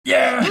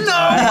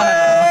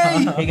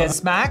Hey guys,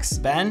 it's Max,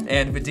 Ben,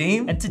 and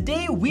Vadim. and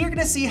today we're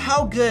gonna see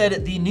how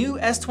good the new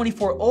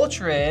S24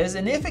 Ultra is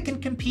and if it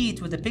can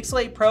compete with the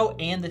Pixel 8 Pro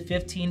and the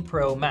 15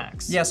 Pro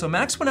Max. Yeah, so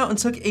Max went out and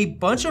took a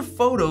bunch of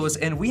photos,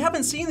 and we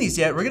haven't seen these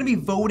yet. We're gonna be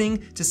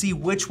voting to see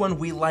which one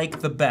we like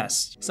the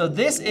best. So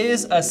this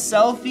is a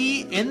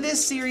selfie. In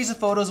this series of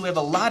photos, we have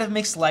a lot of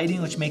mixed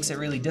lighting, which makes it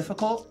really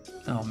difficult.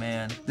 Oh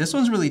man, this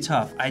one's really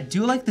tough. I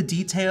do like the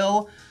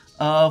detail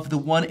of the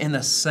one in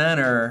the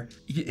center.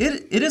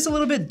 It is a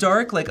little bit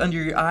dark, like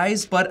under your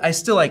eyes, but I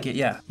still like it,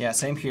 yeah. Yeah,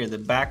 same here. The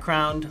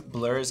background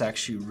blur is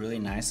actually really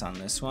nice on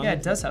this one. Yeah,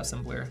 it does have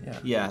some blur.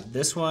 Yeah,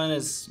 this one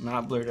is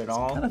not blurred at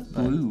all. Kind of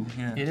blue,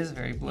 yeah. It is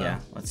very blue. Yeah,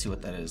 let's see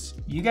what that is.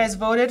 You guys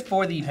voted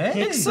for the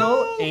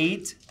Pixel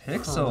 8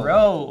 Pixel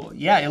Pro.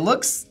 Yeah, it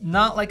looks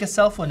not like a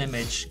cell phone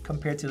image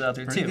compared to the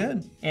other Pretty two.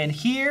 good. And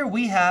here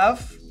we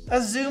have a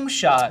zoom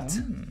shot.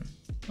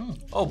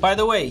 Oh, by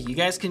the way, you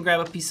guys can grab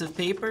a piece of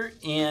paper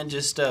and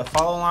just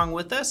follow along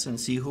with us and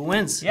see who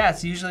wins. Yeah,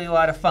 it's usually a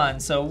lot of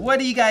fun. So what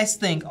do you guys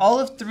think? All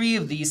of three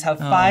of these have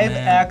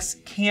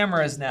 5x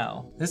cameras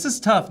now. This is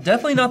tough.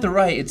 Definitely not the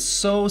right. It's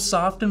so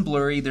soft and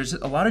blurry. There's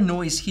a lot of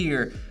noise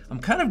here. I'm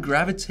kind of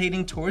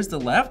gravitating towards the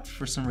left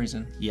for some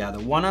reason. Yeah, the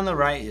one on the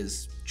right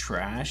is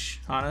trash,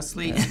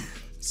 honestly.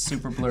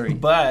 Super blurry.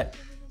 But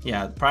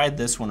yeah, probably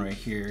this one right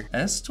here.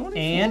 S24?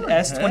 And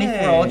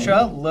S24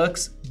 Ultra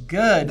looks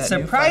good. That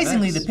new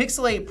Surprisingly, 5X. the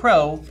Pixel 8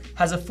 Pro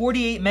has a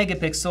 48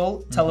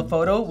 megapixel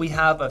telephoto. We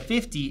have a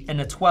 50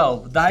 and a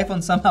 12. The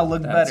iPhone somehow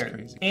looked That's better.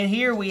 crazy. And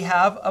here we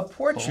have a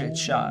portrait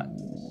shot.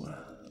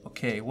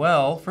 Okay,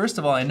 well, first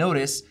of all, I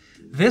noticed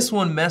this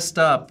one messed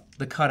up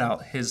the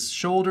cutout. His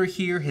shoulder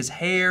here, his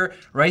hair,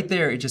 right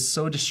there, it's just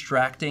so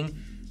distracting.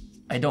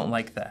 I don't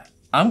like that.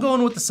 I'm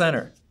going with the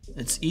center.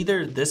 It's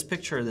either this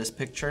picture or this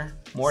picture.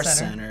 More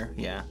center,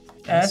 yeah.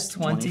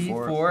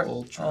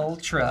 S24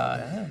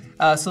 Ultra.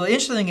 So the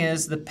interesting thing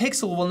is the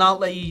Pixel will not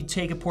let you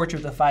take a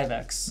portrait with a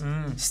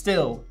 5X.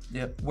 Still,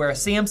 where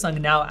Samsung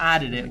now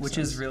added it, which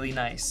is really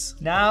nice.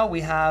 Now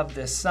we have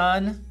the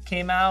sun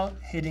came out,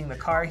 hitting the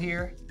car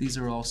here. These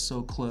are all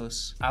so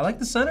close. I like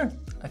the center.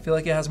 I feel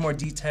like it has more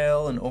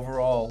detail and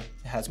overall.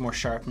 It has more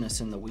sharpness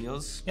in the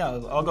wheels. Yeah,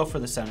 I'll go for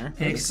the center.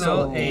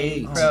 Pixel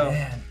 8 Oh, Pro.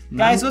 man.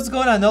 Guys, what's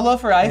going on? No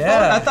love for iPhone?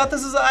 Yeah. I thought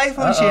this was an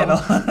iPhone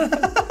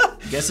channel.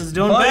 Guess it's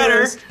doing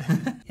better.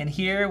 And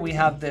here we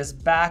have this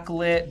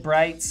backlit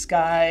bright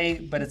sky,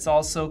 but it's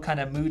also kind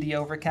of moody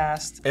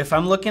overcast. If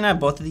I'm looking at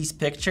both of these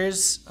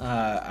pictures,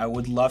 I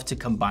would love to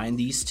combine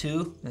these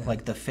two.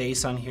 Like the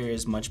face on here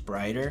is much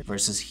brighter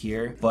versus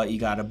here, but you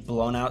got a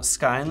blown out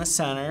sky in the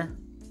center,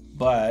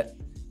 but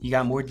you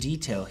got more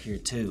detail here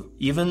too.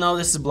 Even though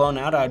this is blown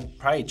out, I'd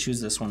probably choose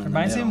this one in the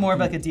Reminds me middle. more of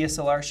like a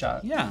DSLR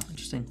shot. Yeah.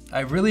 Interesting.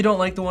 I really don't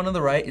like the one on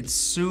the right. It's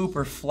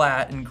super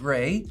flat and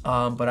gray,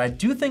 but I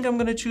do think I'm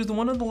gonna choose the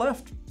one on the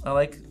left. I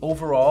like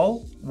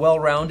overall,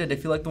 well-rounded. I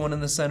feel like the one in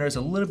the center is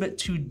a little bit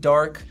too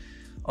dark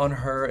on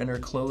her and her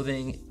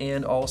clothing,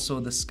 and also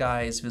the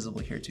sky is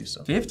visible here too.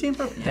 So 15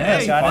 Pro.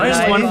 Hey, got an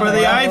first one for the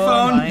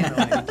iPhone.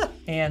 Finally.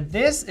 And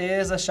this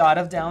is a shot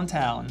of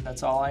downtown.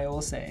 That's all I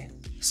will say.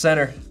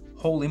 Center.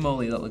 Holy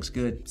moly, that looks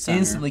good. Center.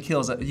 Instantly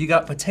kills it. You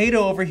got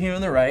potato over here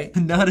on the right.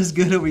 Not as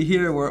good over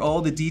here where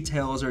all the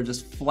details are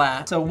just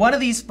flat. So one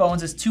of these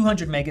phones is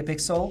 200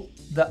 megapixel.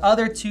 The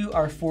other two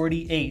are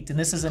 48, and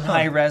this is in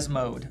high res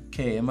mode.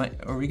 Okay,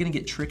 are we gonna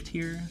get tricked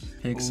here?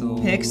 Pixel.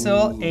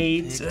 Pixel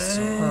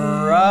 8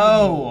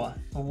 Pro.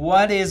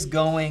 What is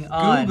going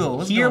on? Google,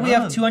 what's Here going we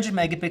on? have 200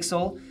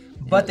 megapixel,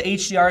 but the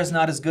HDR is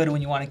not as good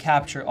when you want to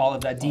capture all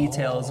of that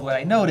detail is what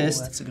I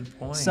noticed. That's a good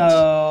point.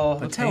 So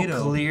Look how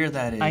Potato. clear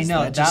that is. I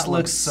know, that just that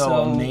looks looks so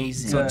so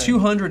amazing. good.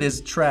 200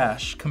 is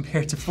trash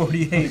compared to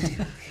 48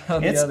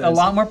 on it's the others. a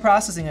lot more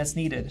processing that's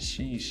needed.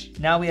 Sheesh.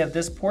 Now we have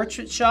this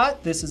portrait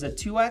shot. This is a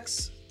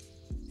 2X.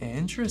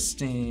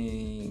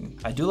 Interesting.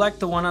 I do like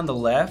the one on the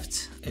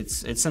left.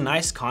 It's a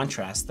nice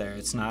contrast there.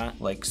 It's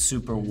not like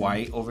super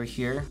white over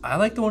here. I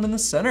like the one in the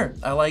center.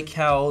 I like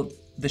how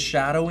the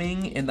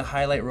shadowing and the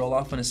highlight roll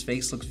off on his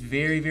face looks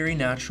very, very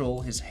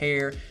natural. His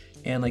hair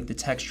and like the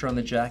texture on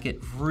the jacket,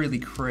 really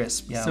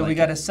crisp. Yeah, So we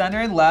got a center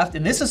and left,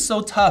 and this is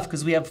so tough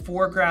because we have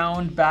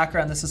foreground,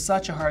 background. This is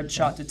such a hard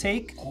shot to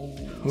take.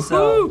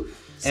 So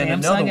And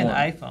Samsung another and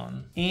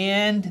iPhone.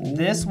 And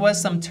this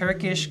was some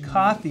Turkish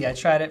coffee. I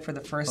tried it for the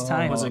first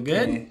time. Was it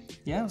good?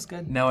 Yeah, it was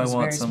good. Now it I was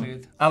want very some.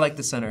 smooth. I like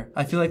the center.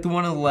 I feel like the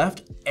one on the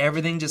left,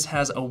 everything just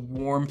has a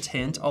warm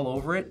tint all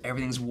over it.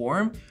 Everything's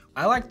warm.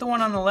 I like the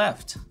one on the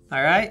left.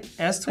 All right,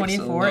 S24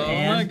 Pixel. Oh my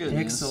and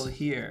goodness. Pixel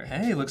here.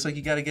 Hey, looks like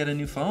you got to get a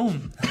new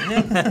phone.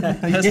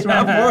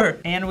 S24.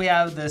 And we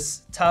have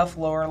this tough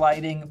lower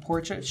lighting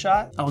portrait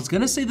shot. I was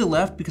gonna say the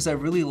left because I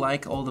really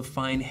like all the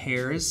fine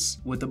hairs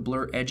with the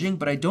blur edging,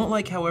 but I don't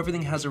like how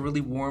everything has a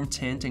really warm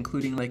tint,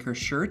 including like her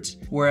shirt.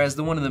 Whereas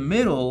the one in the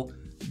middle,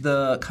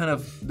 the kind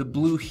of the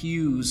blue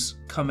hues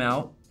come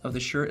out of the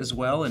shirt as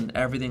well, and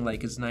everything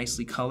like is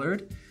nicely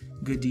colored.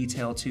 Good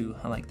detail too,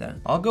 I like that.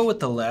 I'll go with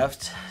the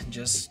left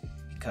just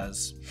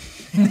because.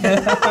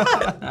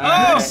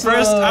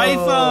 First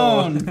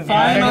iPhone!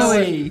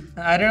 Finally!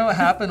 I don't know what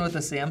happened with the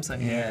Samsung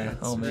here.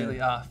 It's man.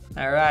 really off.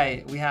 All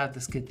right, we have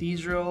this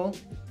cathedral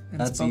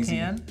in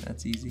Spokane. Easy.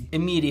 That's easy.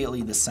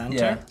 Immediately the center.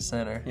 Yeah,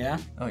 center. Yeah?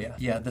 Oh yeah.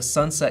 Yeah, the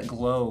sunset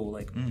glow,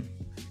 like.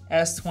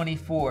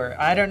 S24.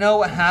 I don't know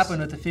what happened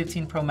with the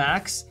 15 Pro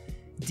Max.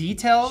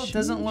 Detail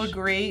doesn't look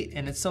great,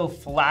 and it's so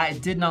flat.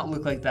 It did not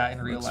look like that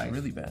in real life. It's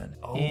really bad.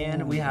 Oh,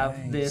 And we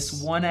have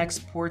this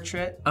 1X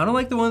portrait. I don't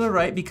like the one on the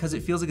right because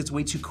it feels like it's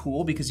way too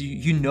cool because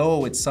you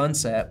know it's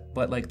sunset,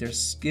 but like their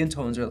skin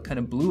tones are kind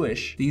of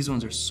bluish. These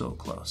ones are so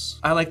close.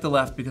 I like the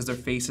left because their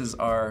faces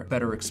are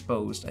better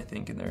exposed, I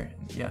think, in there.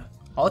 Yeah.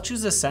 I'll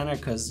choose the center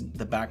because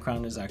the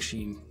background is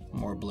actually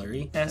more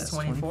blurry.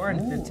 S24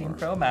 and 15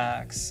 Pro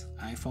Max.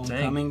 iPhone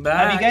coming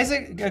back. Have you guys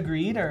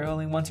agreed, or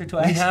only once or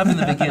twice? We have in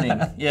the beginning.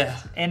 Yeah.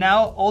 And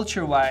now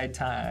ultra wide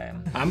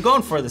time. I'm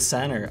going for the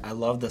center. I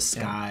love the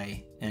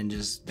sky and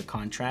just the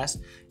contrast.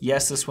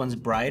 Yes, this one's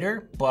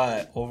brighter,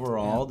 but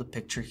overall the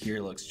picture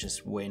here looks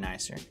just way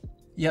nicer.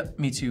 Yep,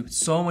 me too.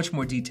 So much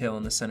more detail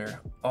in the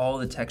center. All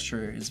the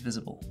texture is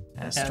visible.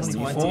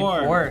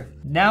 S24.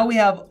 Now we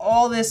have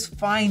all this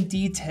fine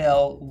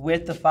detail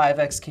with the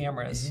 5X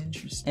cameras.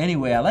 Interesting.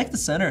 Anyway, I like the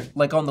center.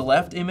 Like on the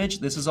left image,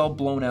 this is all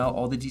blown out.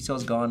 All the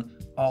detail's gone.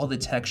 All the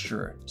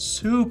texture,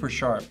 super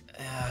sharp.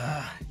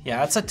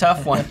 Yeah, it's a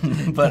tough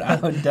one, but I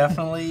would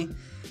definitely...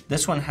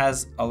 This one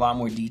has a lot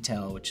more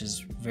detail, which is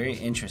very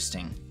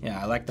interesting.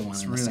 Yeah, I like the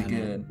one in the center. It's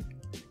really good.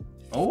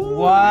 Oh,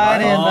 what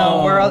in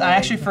the world? I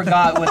actually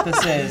forgot what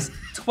this is.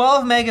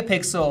 12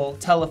 megapixel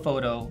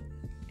telephoto,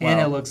 and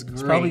it looks great.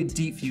 It's probably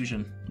deep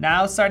fusion.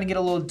 Now it's starting to get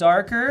a little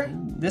darker.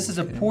 This is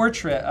a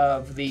portrait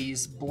of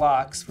these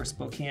blocks for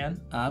Spokane.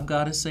 I've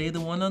got to say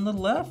the one on the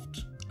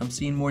left. I'm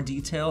seeing more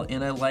detail,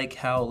 and I like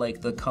how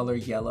like the color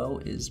yellow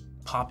is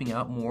popping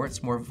out more.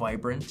 It's more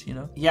vibrant, you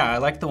know? Yeah, I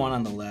like the one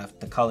on the left.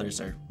 The colors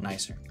are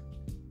nicer.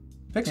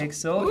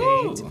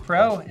 Pixel 8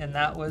 Pro, and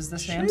that was the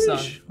Samsung.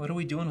 Sheesh. What are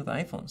we doing with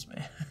iPhones,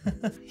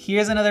 man?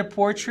 Here's another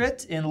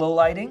portrait in low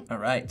lighting. All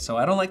right, so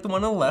I don't like the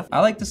one on the left. I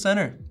like the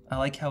center. I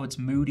like how it's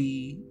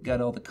moody, got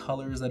all the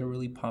colors that are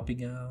really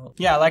popping out.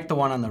 Yeah, I like the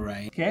one on the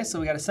right. Okay, so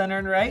we got a center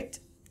and right.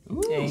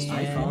 Ooh, and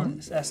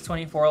iPhone.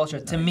 S24 Ultra.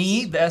 Nice. To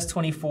me, the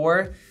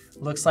S24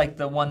 looks like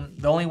the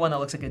only one that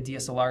looks like a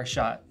DSLR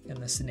shot in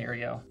this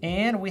scenario.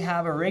 And we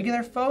have a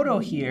regular photo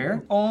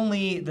here,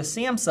 only the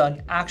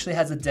Samsung actually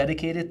has a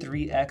dedicated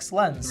 3X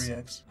lens.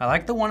 3X. I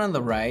like the one on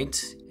the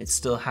right. It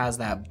still has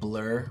that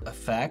blur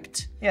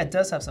effect. Yeah, it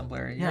does have some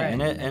blur. Yeah,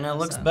 right. and it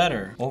looks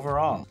better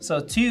overall. So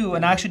two,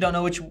 and I actually don't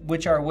know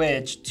which are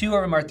which. Two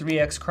of them are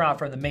 3X crop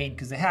from the main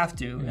because they have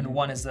to, and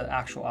one is the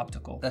actual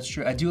optical. That's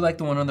true. I do like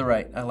the one on the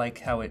right. I like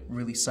how it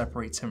really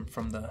separates him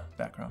from the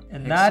background.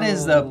 And that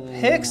is the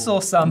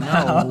Pixel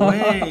somehow. No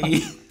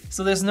way.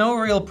 So there's no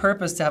real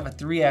purpose to have a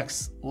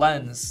 3X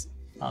lens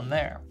on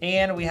there.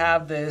 And we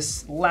have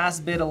this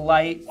last bit of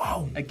light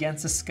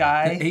against the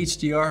sky. The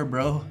HDR,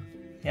 bro.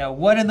 Yeah,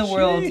 what in the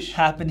world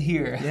happened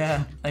here?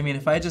 Yeah, I mean,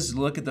 if I just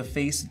look at the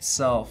face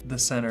itself, the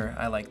center,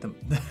 I like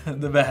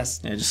the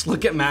best. Yeah, just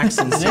look at Max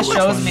and see This which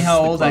shows one's me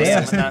how the old I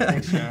am in closest. that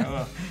picture.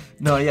 Oh.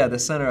 No, yeah, the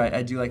center,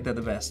 I do like that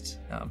the best.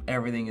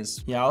 Everything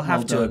is Yeah, I'll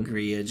have to done.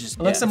 agree. It just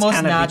looks the it's most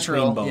kind of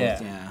natural. between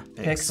both. Yeah.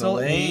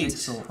 Pixel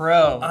 8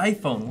 Pro.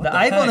 iPhone, what the the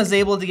iPhone heck? is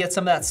able to get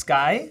some of that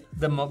sky,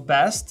 the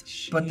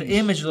best, but the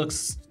image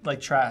looks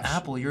like trash.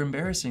 Apple, you're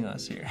embarrassing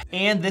us here.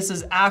 And this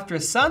is after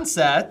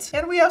sunset,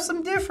 and we have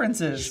some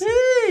differences.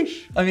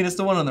 Sheesh. I mean, it's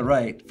the one on the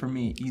right, for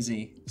me,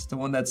 easy. It's the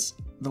one that's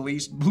the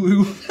least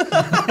blue.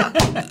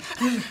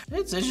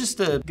 It's just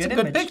a good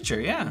image. picture,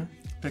 yeah.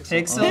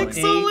 Pixel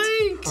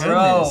 8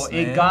 Pro. Goodness,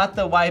 It man. got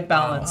the white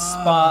balance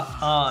spot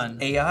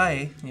on.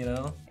 AI, you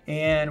know?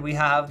 And we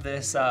have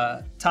this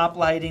top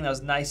lighting that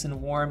was nice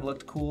and warm,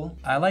 looked cool.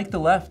 I like the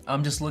left.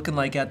 I'm just looking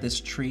like at this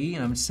tree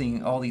and I'm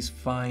seeing all these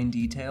fine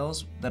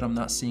details that I'm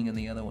not seeing in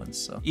the other ones,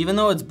 so. Even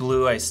though it's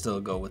blue, I still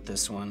go with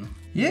this one.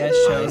 Yeah, That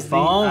shows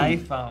iPhone.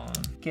 the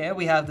iPhone. Okay,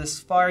 we have this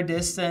far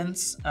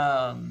distance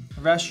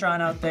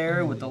restaurant out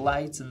there with the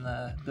lights and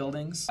the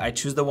buildings. I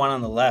choose the one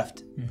on the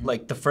left.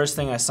 Like the first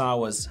thing I saw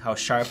was how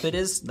sharp it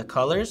is, the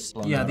colors.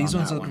 Yeah, these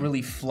ones look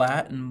really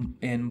flat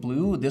and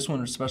blue. This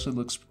one especially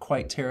looks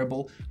quite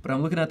terrible. But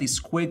I'm looking at these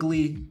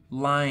squiggly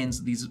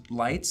lines, these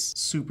lights,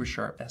 super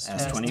sharp.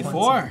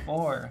 S24.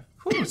 S24.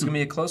 It's gonna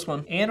be a close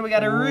one. And we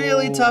got a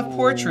really tough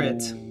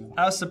portrait.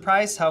 I was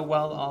surprised how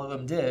well all of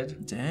them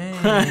did.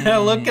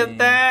 Dang. Look at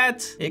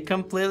that. It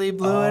completely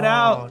blew it Oh,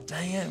 out.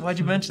 dang it. Why'd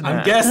you mention that?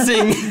 I'm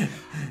guessing.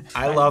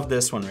 I love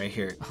this one right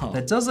here. Oh.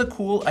 That does look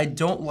cool. I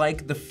don't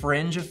like the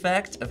fringe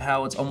effect of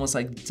how it's almost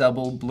like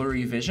double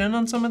blurry vision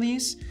on some of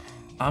these.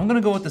 I'm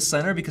gonna go with the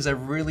center because I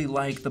really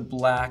like the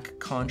black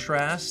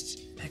contrast.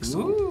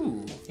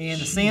 Ooh. And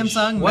the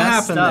Samsung What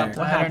messed happened up.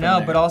 there? What I don't happened know,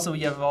 there? but also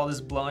you have all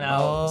this blown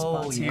out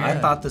spots here. I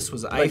thought this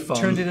was Like iPhone.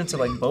 turned it into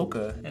like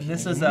bokeh. And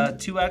this is a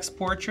 2X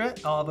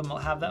portrait. All of them will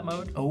have that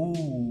mode.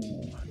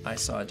 Oh, I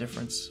saw a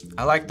difference.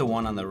 I like the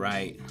one on the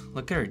right.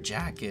 Look at her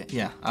jacket.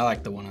 Yeah, I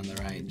like the one on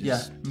the right.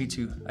 Yeah, me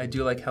too. I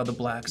do like how the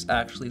blacks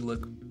actually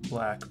look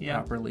black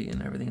properly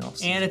and everything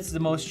else. And it's the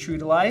most true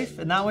to life,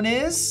 and that one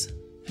is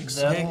the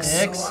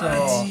Pixel.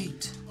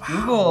 Right.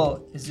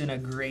 Google is doing a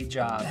great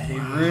job. They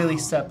really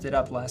stepped it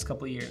up the last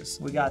couple years.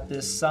 We got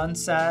this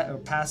sunset or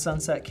past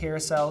sunset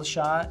carousel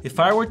shot. If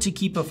I were to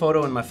keep a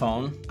photo in my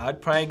phone,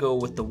 I'd probably go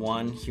with the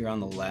one here on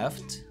the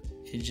left.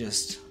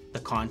 The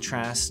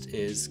contrast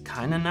is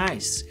kind of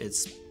nice.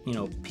 It's, you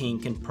know,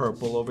 pink and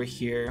purple over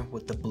here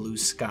with the blue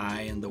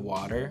sky and the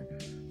water.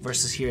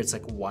 Versus here, it's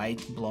like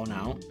white blown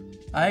out.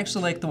 I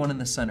actually like the one in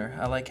the center.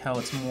 I like how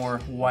it's more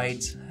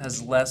white,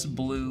 has less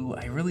blue.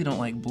 I really don't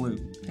like blue.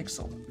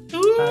 Pixel.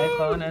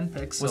 iPhone and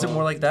Pixel. Was it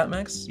more like that,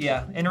 Max?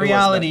 Yeah. In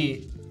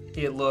reality,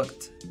 it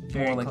looked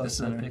very more like close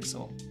the to the center.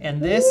 Pixel. And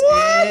this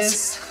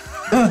is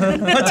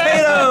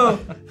potato.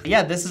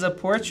 Yeah, this is a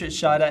portrait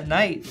shot at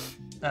night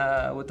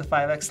with the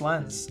 5x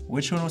lens.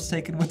 Which one was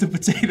taken with the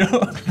potato?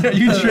 Are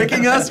you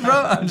tricking us, bro?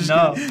 I'm just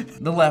No.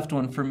 kidding. The left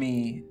one for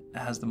me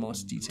has the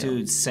most detail.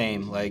 Dude,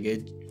 same. Like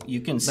you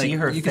can see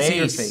her face. You can see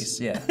her face,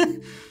 yeah.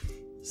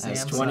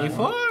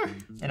 S24.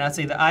 And I'd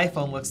say the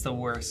iPhone looks the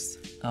worst.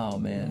 Oh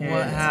man. Yeah.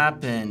 What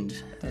happened?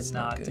 Did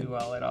not not good. do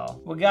well at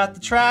all. We got the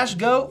trash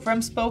goat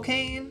from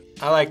Spokane.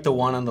 I like the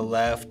one on the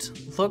left.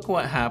 Look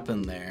what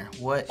happened there.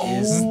 What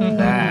is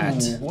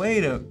that?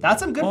 Wait a.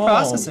 That's some good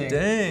processing.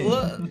 Dang.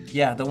 Look.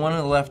 Yeah, the one on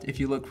the left, if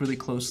you look really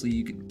closely,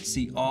 you can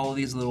see all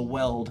these little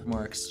weld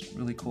marks.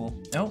 Really cool.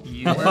 Oh,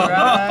 You were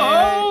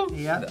right. the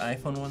Yeah.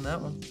 iPhone won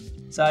that one.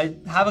 So I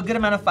have a good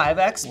amount of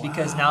 5x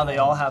because now they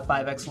all have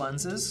 5x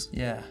lenses.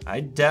 Yeah. I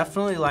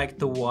definitely like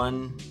the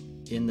one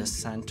in the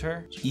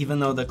center, even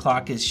though the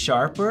clock is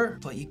sharper,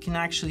 but you can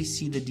actually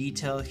see the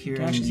detail here. You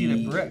can actually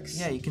see the bricks.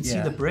 Yeah, you can see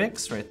Yeah. the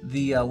bricks right.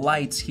 The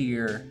lights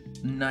here,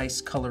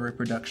 nice color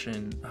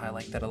reproduction. I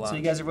like that a lot. So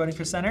you guys are voting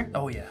for center?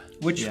 Oh yeah.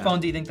 Which Yeah.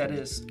 phone do you think that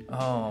is?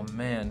 Oh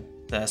man.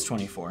 The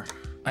S24.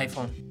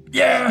 iPhone.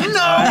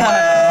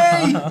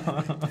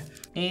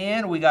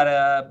 And we got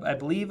I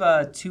believe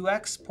a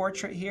 2x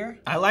portrait here.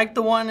 I like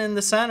the one in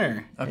the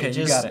center. Okay, it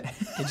you got it.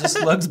 It just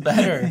looks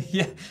better.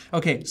 Yeah.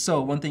 Okay,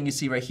 so one thing you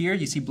see right here,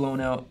 you see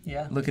blown out.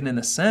 Yeah. Looking in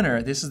the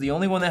center, this is the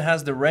only one that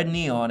has the red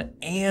neon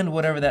and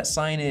whatever that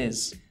sign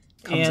is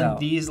comes And out.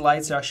 these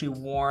lights are actually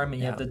warm,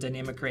 and you have Yeah. the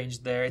dynamic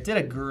range there. It did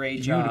a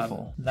great job.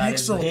 Beautiful. That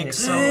is the Pixel.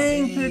 Pixel.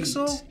 Dang, 8.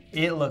 Pixel.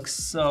 It looks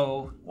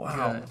so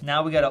Wow. good.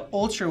 Now we got an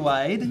ultra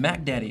wide.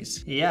 Mac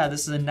Daddies. Yeah,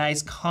 this is a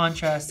nice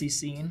contrasty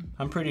scene.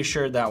 I'm pretty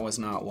sure that was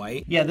not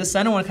white. Yeah, this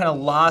center one kind of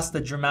lost the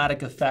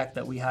dramatic effect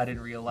that we had in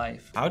real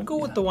life. I would go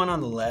with the one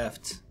on the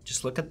left.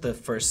 Just look at the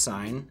first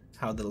sign,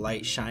 how the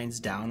light shines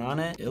down on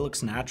it. It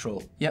looks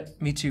natural.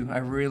 Yep, me too. I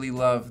really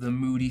love the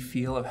moody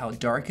feel of how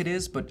dark it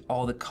is, but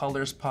all the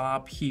colors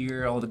pop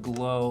here, all the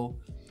glow.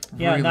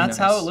 Yeah, Really and that's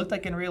nice. how it looked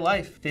like in real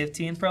life.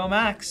 15 Pro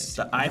Max.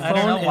 The I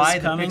don't know iPhone why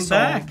is the coming Pixel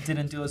back.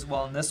 didn't do as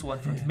well in this one.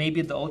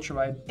 Maybe the ultra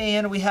wide.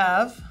 And we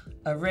have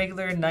a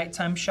regular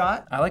nighttime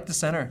shot. I like the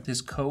center.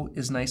 This coat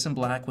is nice and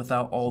black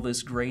without all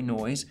this gray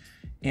noise.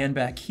 And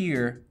back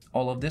here,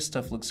 all of this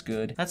stuff looks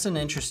good. That's an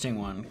interesting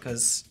one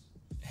because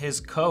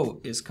his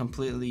coat is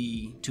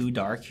completely too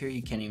dark here.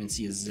 You can't even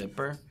see his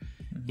zipper,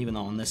 even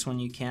though on this one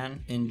you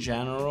can. In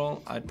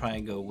general, I'd probably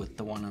go with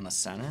the one on the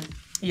center.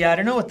 Yeah, I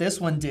don't know what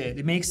this one did.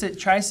 It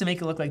tries to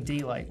make it look like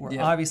daylight, where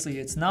Yeah. obviously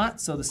it's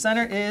not. So the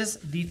center is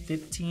the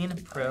 15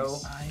 Pro.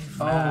 Oh,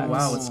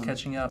 wow, it's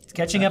catching up. It's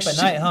catching up at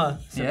night, huh?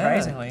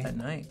 Surprisingly. Yeah, at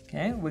night.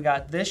 Okay, we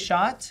got this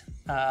shot.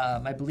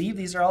 I believe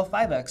these are all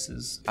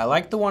 5Xs. I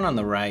like the one on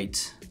the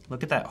right.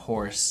 Look at that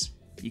horse.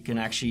 You can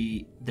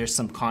actually, there's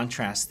some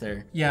contrast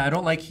there. Yeah, I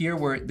don't like here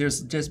where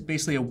there's just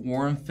basically a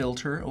warm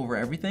filter over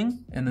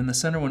everything. And then the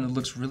center one, it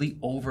looks really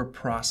over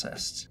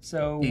processed.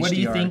 So what do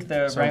you HDR, think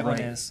the so right one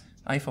bright. is?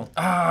 iPhone.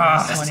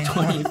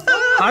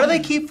 How do they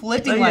keep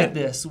flipping Yeah. like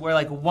this? Where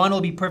like one will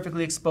be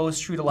perfectly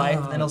exposed true to life,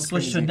 and then it'll that's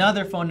switch to crazy.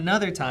 another phone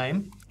another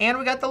time. And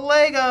we got the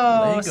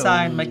Lego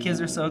sign. My kids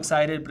are so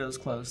excited, but it was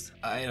closed.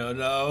 I don't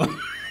know.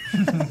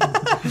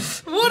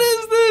 What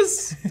is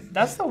this?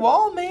 That's the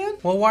wall, man.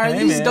 Well, why are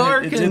Hey, these man,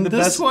 dark it and did the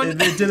this best, one?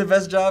 It did the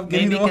best job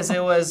getting Maybe the because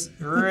it was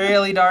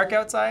really dark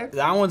outside.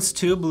 That one's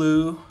too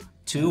blue,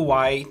 too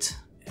white.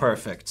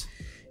 Perfect.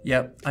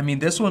 Yep. I mean,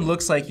 this one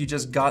looks like you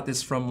just got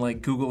this from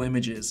like Google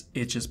Images.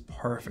 It's just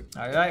perfect.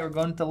 All right, we're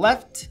going to the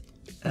left.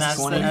 And that's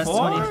the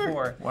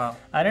S24. Wow.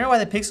 I don't know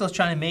why the Pixel is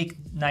trying to make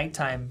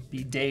nighttime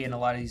be day in a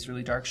lot of these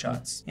really dark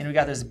shots. And we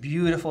got this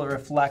beautiful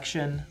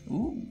reflection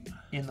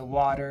in the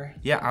water.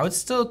 Yeah, I would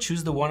still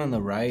choose the one on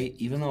the right,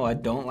 even though I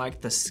don't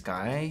like the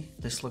sky.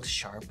 This looks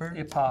sharper.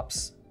 It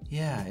pops.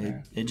 Yeah,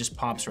 it just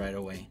pops right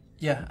away.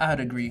 Yeah,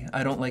 I'd agree.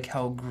 I don't like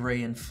how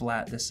gray and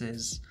flat this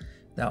is.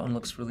 That one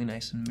looks really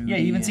nice and moody. Yeah,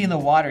 you even see in and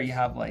the water you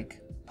have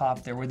like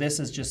pop there, where this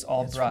is just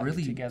all brought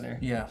really together.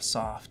 Yeah,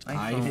 soft.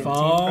 15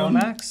 Pro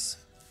Max.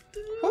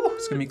 Whew.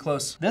 It's gonna be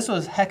close. This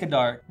was hecka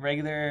dark.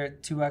 Regular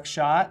 2x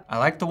shot. I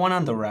like the one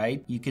on the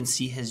right. You can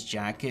see his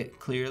jacket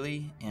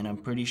clearly, and I'm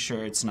pretty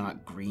sure it's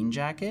not green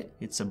jacket.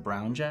 It's a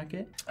brown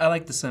jacket. I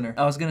like the center.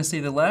 I was gonna say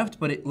the left,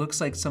 but it looks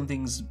like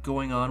something's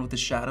going on with the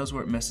shadows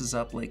where it messes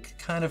up, like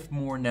kind of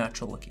more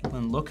natural looking.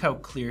 And look how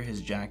clear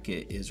his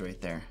jacket is right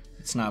there.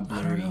 It's not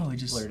blurry. I don't know, it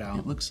just blurred out.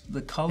 it looks,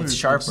 the colors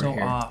sharper look so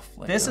here. off.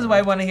 Like, This is why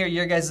I want to hear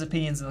your guys'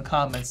 opinions in the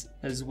comments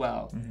as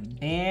well.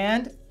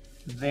 And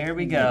there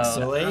we go.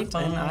 Pixel 8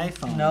 and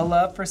iPhone. No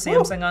love for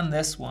Samsung on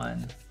this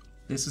one.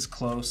 This is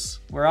close.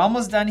 We're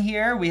almost done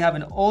here. We have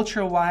an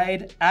ultra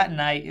wide at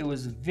night. It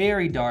was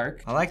very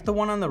dark. I like the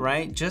one on the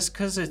right just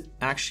because it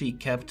actually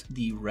kept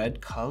the red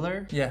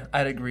color. Yeah,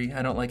 I'd agree.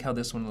 I don't like how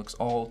this one looks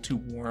all too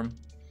warm.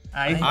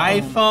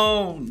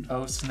 iPhone.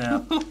 Oh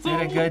snap.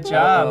 Did a good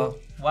job.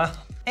 Wow.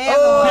 And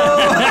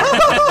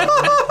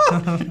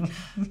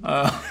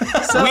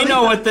We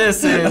know what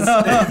this is.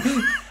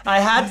 I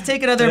had to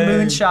take another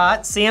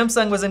moonshot.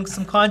 Samsung was in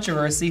some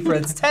controversy for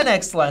its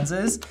 10x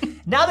lenses.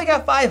 Now they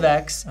got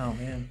 5x. Oh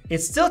man. It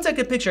still took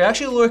a picture. It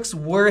actually looks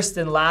worse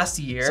than last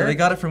year. So they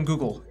got it from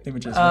Google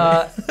Images,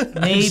 right?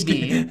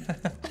 Maybe.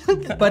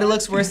 But it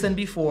looks worse than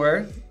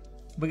before.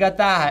 We got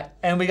that,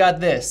 and we got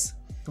this.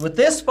 With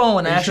this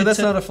phone, Are you sure actually that's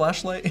not a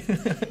flashlight?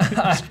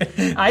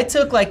 I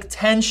took like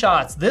 10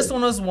 shots. This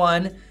one was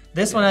 1.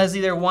 This one has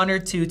either 1 or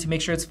 2 to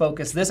make sure it's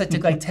focused. This I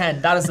took like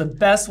 10. That is the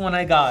best one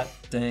I got.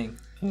 Dang.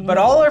 But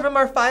all of them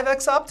are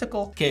 5x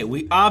optical. Okay,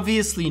 we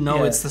obviously know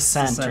Yeah, it's the it's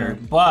the center, center.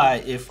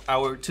 but if I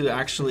were to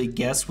actually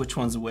guess which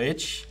one's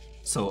which,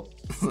 so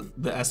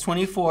the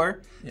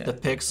S24, the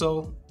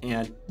Pixel,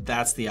 and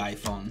that's the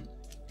iPhone.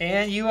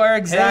 And you are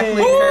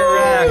exactly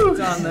correct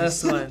on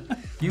this one.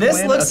 This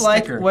win looks a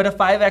like sticker. what a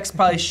 5X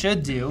probably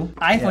should do.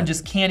 iPhone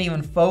just can't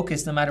even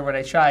focus no matter what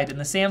I tried. And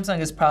the Samsung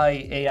is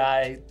probably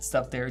AI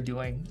stuff they're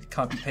doing.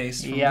 Copy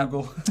paste from Yep.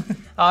 Google.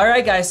 All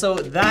right, guys, so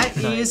that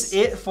is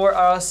it for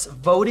us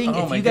voting.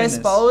 Oh, If my you guys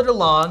goodness. followed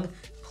along,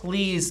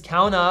 please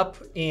count up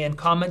and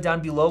comment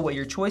down below what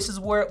your choices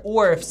were,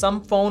 or if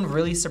some phone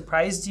really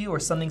surprised you or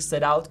something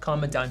stood out,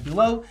 comment down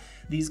below.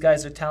 These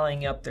guys are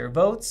tallying up their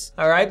votes.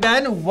 All right,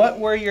 Ben, what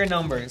were your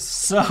numbers?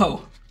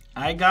 So,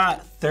 I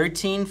got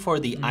 13 for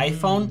the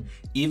iPhone,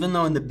 even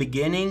though in the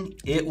beginning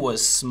it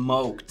was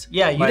smoked.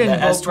 Yeah, you by didn't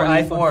the vote for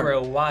iPhone S24 for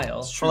a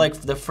while. for like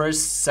the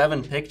first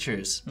 7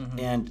 pictures,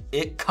 and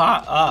it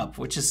caught up,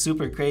 which is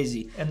super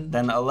crazy. And- And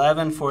then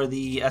 11 for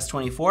the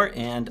S24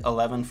 and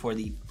 11 for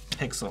the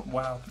Pixel.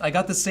 Wow. I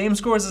got the same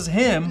scores as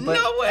him, but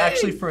No way.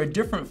 actually for a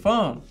different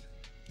phone.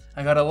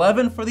 I got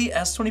 11 for the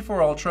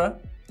S24 Ultra,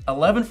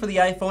 11 for the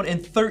iPhone,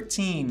 and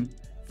 13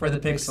 for the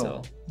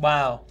Pixel.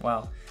 Wow.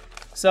 Wow,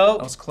 So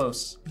that was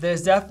close.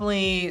 there's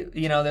definitely,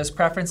 there's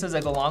preferences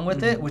that go along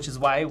with it, which is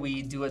why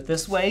we do it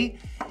this way.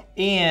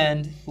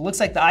 And it looks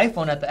like the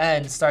iPhone at the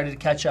end started to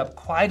catch up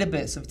quite a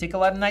bit. So if you take a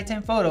lot of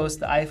nighttime photos,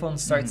 the iPhone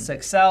starts to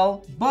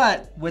excel.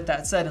 But with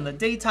that said, in the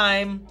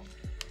daytime,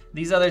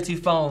 these other 2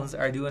 phones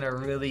are doing a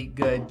really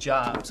good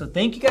job. So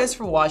thank you guys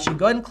for watching.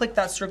 Go ahead and click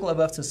that circle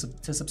above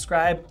to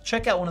subscribe.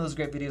 Check out one of those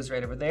great videos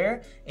right over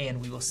there, and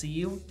we will see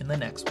you in the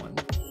next one.